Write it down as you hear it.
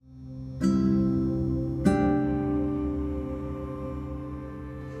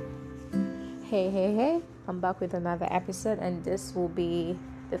Hey, I'm back with another episode, and this will be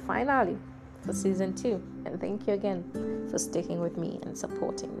the finale for season 2. And thank you again for sticking with me and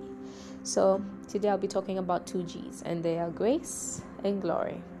supporting me. So, today I'll be talking about 2 G's, and they are grace and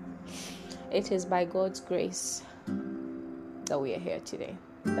glory. It is by God's grace that we are here today,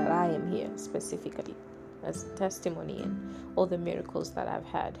 that I am here specifically as testimony and all the miracles that I've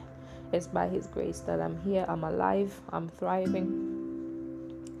had. It's by His grace that I'm here, I'm alive, I'm thriving.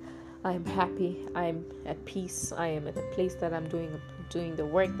 I am happy, I am at peace, I am at the place that I'm doing the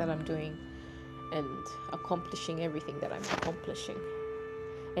work that I'm doing and accomplishing everything that I'm accomplishing.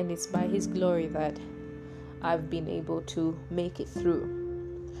 And it's by His glory that I've been able to make it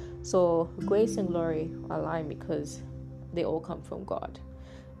through. So grace and glory align because they all come from God.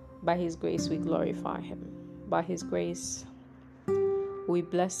 By His grace we glorify Him. By His grace we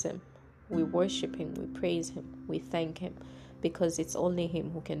bless Him, we worship Him, we praise Him, we thank Him. Because it's only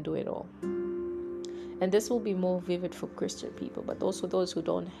Him who can do it all. And this will be more vivid for Christian people, but also those who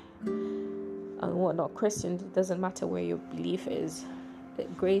don't, who are not Christian. It doesn't matter where your belief is.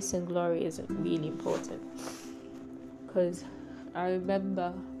 Grace and glory is really important. Because I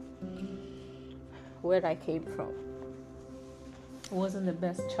remember where I came from. It wasn't the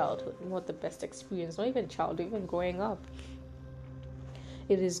best childhood, not the best experience, not even childhood, even growing up.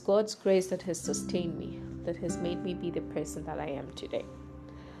 It is God's grace that has sustained me, that has made me be the person that I am today.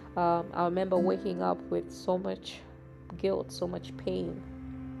 I remember waking up with so much guilt, so much pain.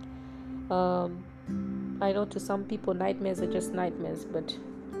 I know to some people nightmares are just nightmares, but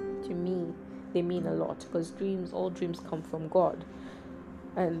to me they mean a lot because all dreams come from God.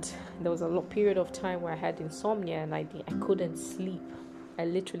 And there was a period of time where I had insomnia and I couldn't sleep. I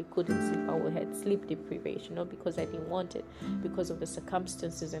literally couldn't sleep. I had sleep deprivation, not because I didn't want it, because of the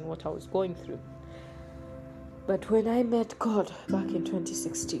circumstances and what I was going through. But when I met God back in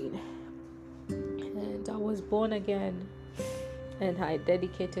 2016, and I was born again, and I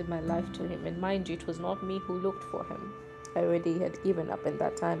dedicated my life to Him, and mind you, it was not me who looked for Him. I already had given up, and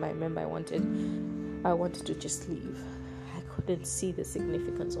that time I remember I wanted to just leave. I couldn't see the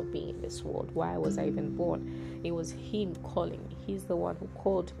significance of being in this world. Why was I even born? It was Him calling me. He's the one who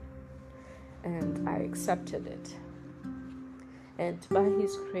called me, and I accepted it. And by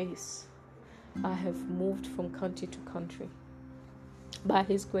His grace, I have moved from country to country. By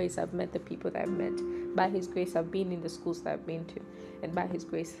His grace, I've met the people that I've met. By His grace, I've been in the schools that I've been to. And by His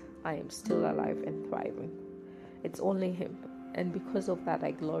grace, I am still alive and thriving. It's only Him. And because of that,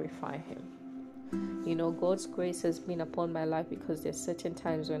 I glorify Him. You know, God's grace has been upon my life because there's certain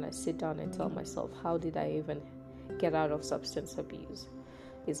times when I sit down and tell myself, how did I even get out of substance abuse?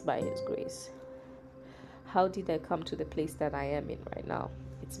 It's by His grace. How did I come to the place that I am in right now?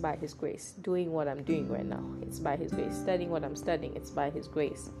 It's by His grace. Doing what I'm doing right now, it's by His grace. Studying what I'm studying, it's by His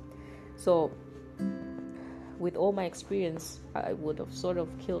grace. So, with all my experience, I would have sort of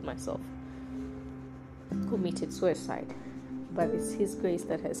killed myself, committed suicide. But it's His grace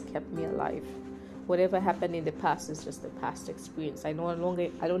that has kept me alive. Whatever happened in the past is just a past experience. I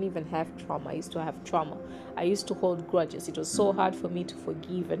don't even have trauma. I used to have trauma. I used to hold grudges. It was so hard for me to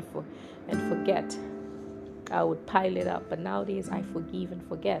forgive and forget. I would pile it up, but nowadays I forgive and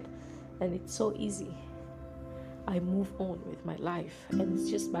forget, and it's so easy. I move on with my life, and it's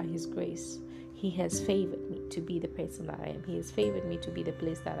just by His grace. He has favored me to be the person that I am. He has favored me to be the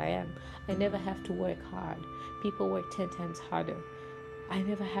place that I am. I never have to work hard. People work 10 times harder. I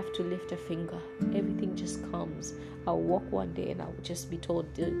never have to lift a finger. Everything just comes. I'll walk one day and I'll just be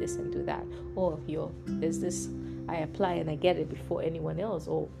told, do this and do that. Or there's this, I apply and I get it before anyone else,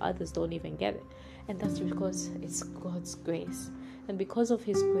 or others don't even get it. And that's because it's God's grace. And because of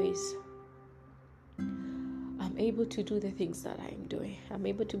His grace, I'm able to do the things that I am doing. I'm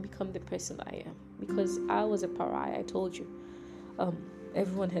able to become the person I am. Because I was a pariah, I told you.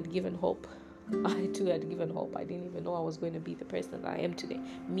 Everyone had given hope. I too had given hope. I didn't even know I was going to be the person that I am today.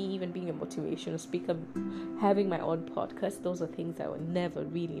 Me even being a motivational speaker, having my own podcast, those are things that were never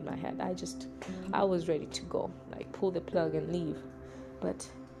really in my head. I was ready to go, like pull the plug and leave. But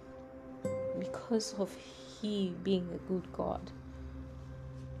because of He being a good God,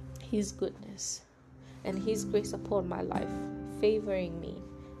 His goodness, and His grace upon my life, favoring me,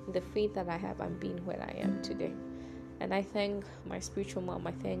 the faith that I have, I'm being where I am today. And I thank my spiritual mom.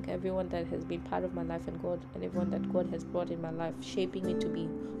 I thank everyone that has been part of my life and everyone that God has brought in my life, shaping me to be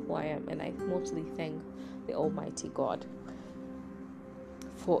who I am. And I mostly thank the Almighty God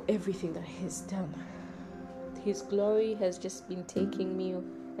for everything that He has done. His glory has just been taking me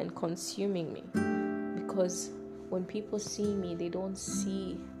and consuming me, because when people see me, they don't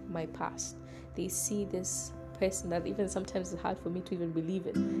see my past. They see this person that even sometimes it's hard for me to even believe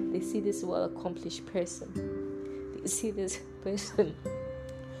it. They see this well-accomplished person. They see this person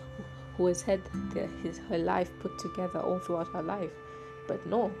who has had her life put together all throughout her life. But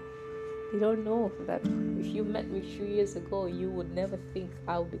no, they don't know that if you met me a few years ago, you would never think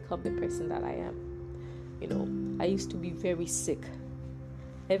I would become the person that I am. I used to be very sick.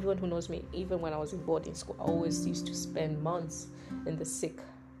 Everyone who knows me, even when I was in boarding school, I always used to spend months in the sick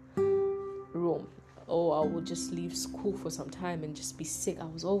room. Or I would just leave school for some time and just be sick. I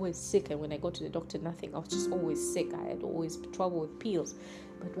was always sick, and when I go to the doctor, nothing. I was just always sick. I had always trouble with pills.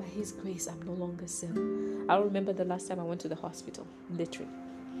 But by His grace, I'm no longer sick. I remember the last time I went to the hospital, literally.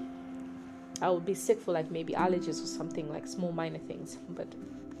 I would be sick for like maybe allergies or something, like small minor things, but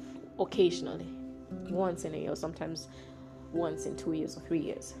occasionally, once in a year, sometimes once in 2 years or 3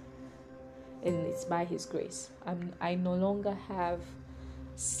 years. And it's by His grace. I no longer have,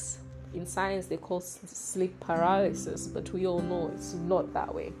 in science they call sleep paralysis, but we all know it's not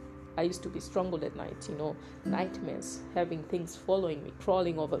that way. I used to be strangled at night, nightmares, having things following me,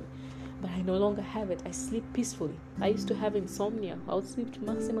 crawling over me. But I no longer have it. I sleep peacefully. I used to have insomnia. I would sleep to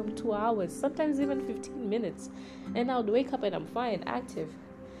maximum 2 hours, sometimes even 15 minutes. And I would wake up and I'm fine, active.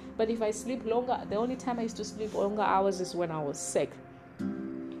 But if I sleep longer, the only time I used to sleep longer hours is when I was sick.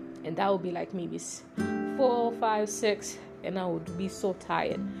 And that would be like maybe 4, 5, 6, and I would be so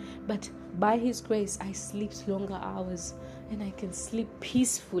tired. But by His grace, I sleep longer hours and I can sleep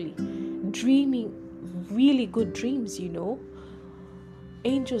peacefully, dreaming really good dreams,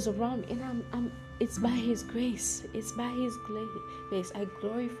 angels around me, and it's by His grace. It's by His grace. I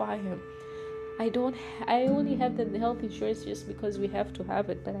glorify Him. I only have the health insurance just because we have to have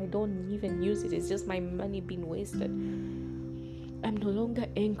it, but I don't even use it. It's just my money being wasted. I'm no longer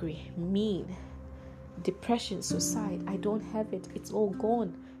angry, mean, depression, suicide. I don't have it. It's all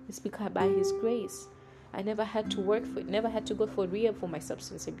gone. It's because by His grace. I never had to work for it, never had to go for rehab for my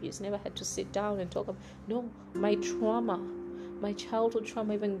substance abuse, never had to sit down and talk about, my trauma, my childhood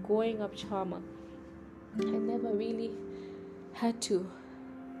trauma, even growing up trauma. I never really had to.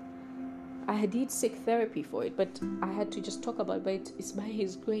 I did seek therapy for it, but I had to just talk about it. But it's by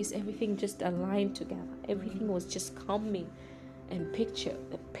His grace, everything just aligned together. Everything was just coming, and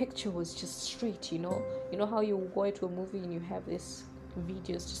the picture was just straight. You know how you go into a movie and you have this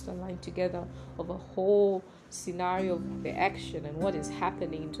videos just aligned together of a whole scenario of the action and what is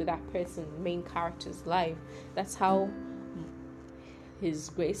happening to that person, main character's life. That's how His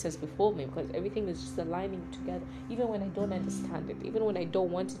grace has before me, because everything is just aligning together, even when I don't understand it, even when I don't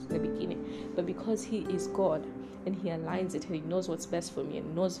want it in the beginning. But because He is God and He aligns it, and He knows what's best for me,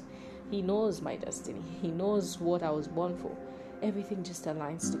 and He knows my destiny, He knows what I was born for, everything just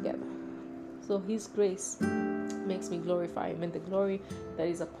aligns together. So His grace makes me glorify Him, and the glory that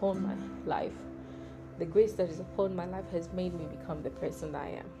is upon my life, the grace that is upon my life has made me become the person that I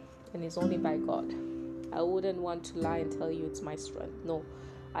am, and it's only by God. I wouldn't want to lie and tell you it's my strength. No,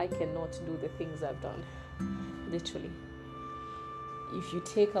 I cannot do the things I've done. Literally. If you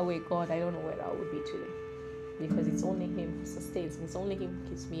take away God, I don't know where I would be today, because it's only Him who sustains me. It's only Him who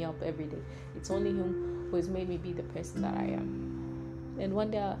keeps me up every day. It's only Him who has made me be the person that I am. And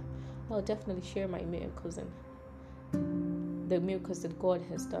one day I'll definitely share my miracles and the miracles that God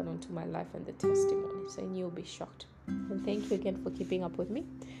has done unto my life and the testimonies, and you'll be shocked. And thank you again for keeping up with me.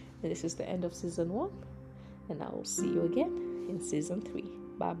 And this is the end of season 1, and I will see you again in season 3.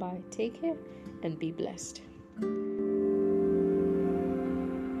 Bye bye, take care, and be blessed.